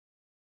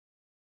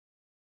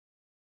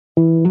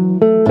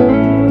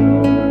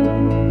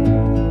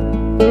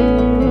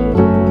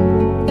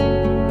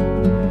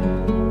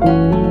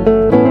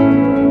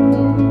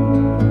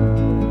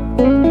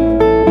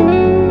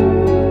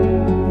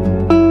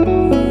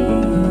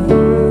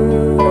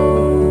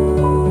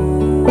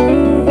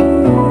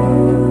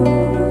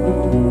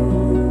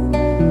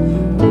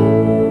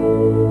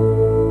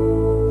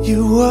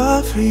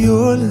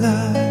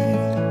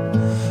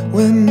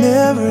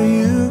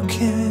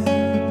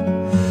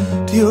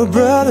Dear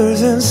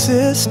brothers and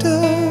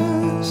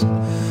sisters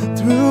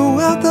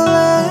throughout the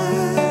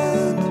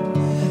land,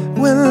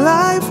 when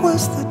life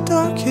was the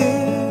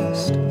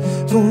darkest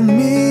for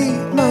me,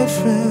 my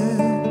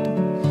friend,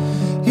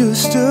 you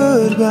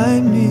stood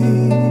by me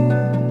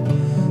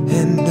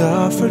and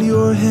offered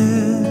your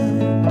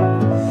hand.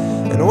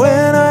 And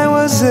when I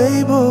was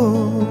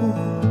able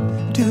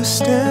to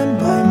stand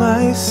by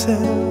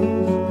myself,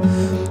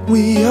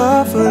 we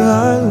offered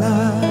our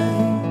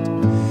light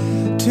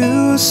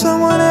to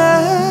someone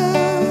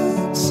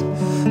else,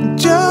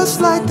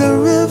 just like the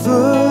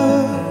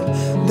river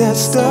that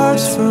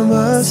starts from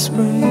a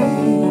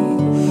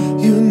spring.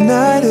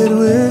 United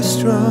we're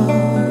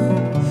strong,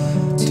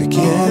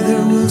 together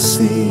we'll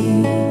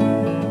see.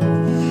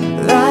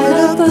 Light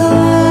up the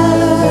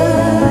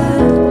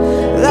land,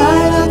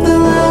 light up the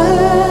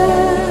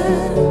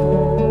land.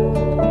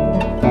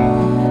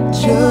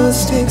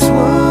 Just takes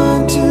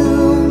one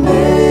to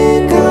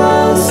make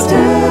us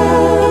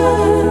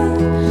stand.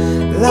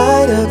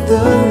 Light up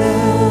the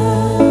land.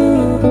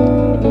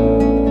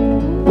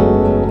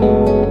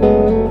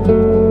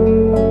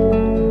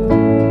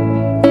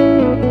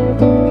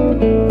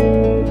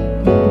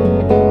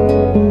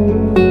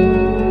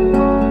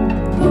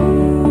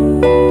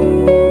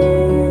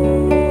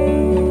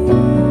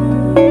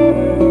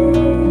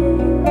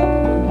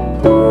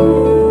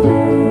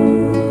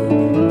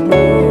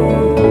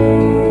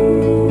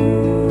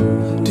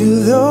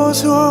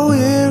 Those who are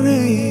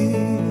weary,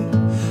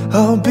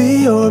 I'll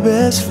be your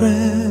best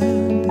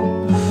friend.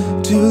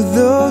 To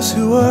those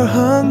who are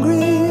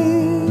hungry,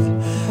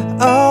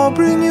 I'll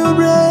bring you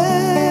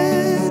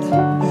bread.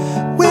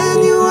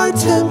 When you are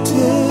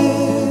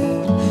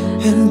tempted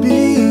and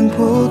being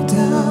pulled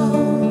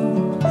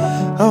down,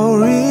 I'll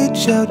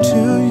reach out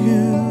to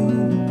you,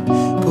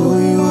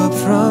 pull you up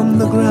from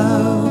the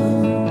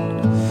ground.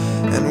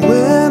 And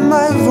when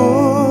my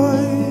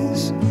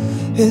voice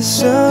is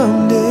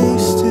someday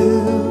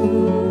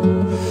still,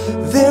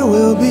 there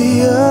will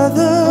be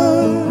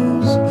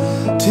others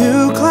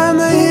to climb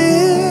the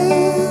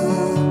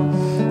hill.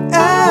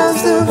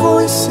 As their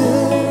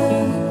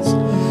voices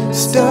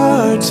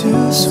start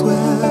to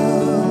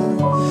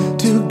swell,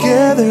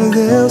 together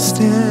they'll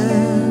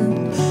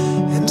stand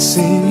and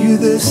sing you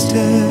this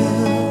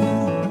tale.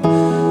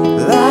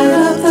 Light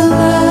up the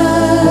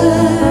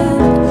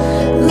land,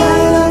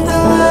 light up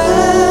the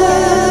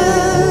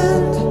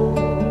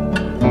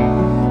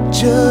land.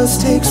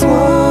 Just takes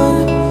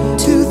one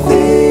to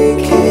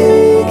think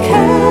he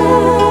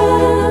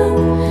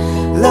can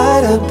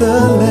light up the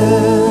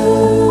land.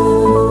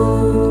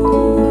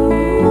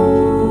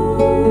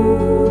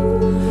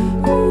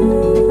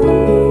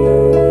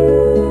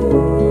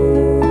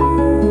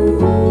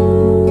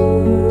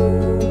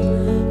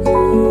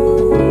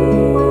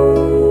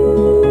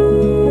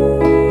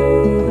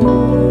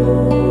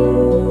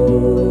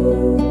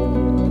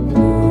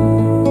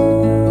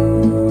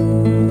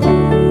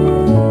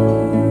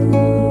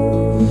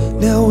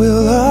 Now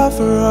we'll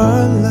offer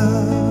our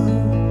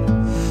love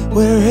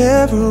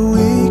wherever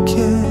we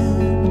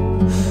can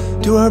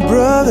to our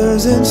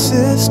brothers and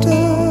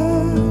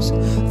sisters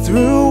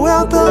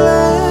throughout the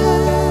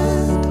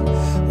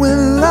land.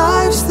 When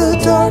life's the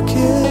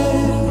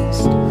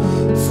darkest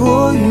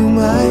for you,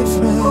 my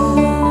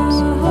friends,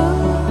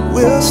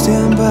 we'll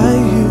stand by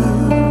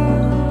you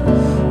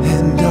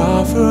and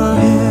offer our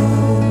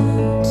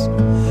hands.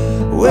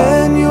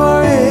 When you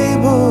are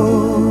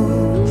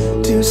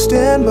able to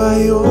stand by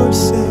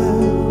yourself,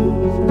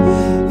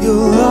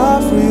 you'll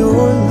offer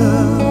your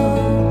love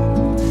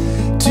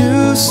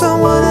to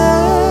someone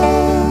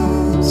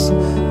else,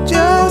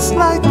 just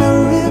like the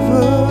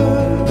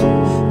river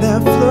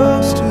that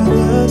flows to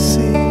the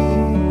sea.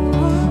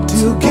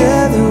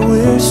 Together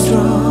we're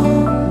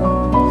strong.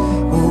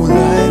 Oh,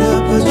 light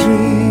up a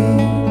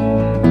dream,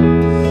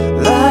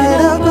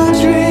 light up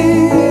a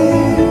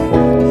dream,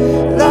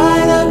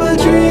 light up a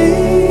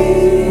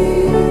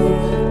dream.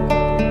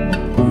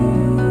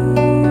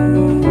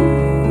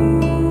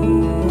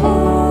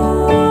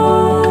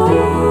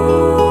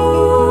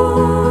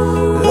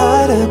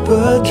 Light up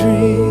a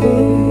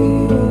dream.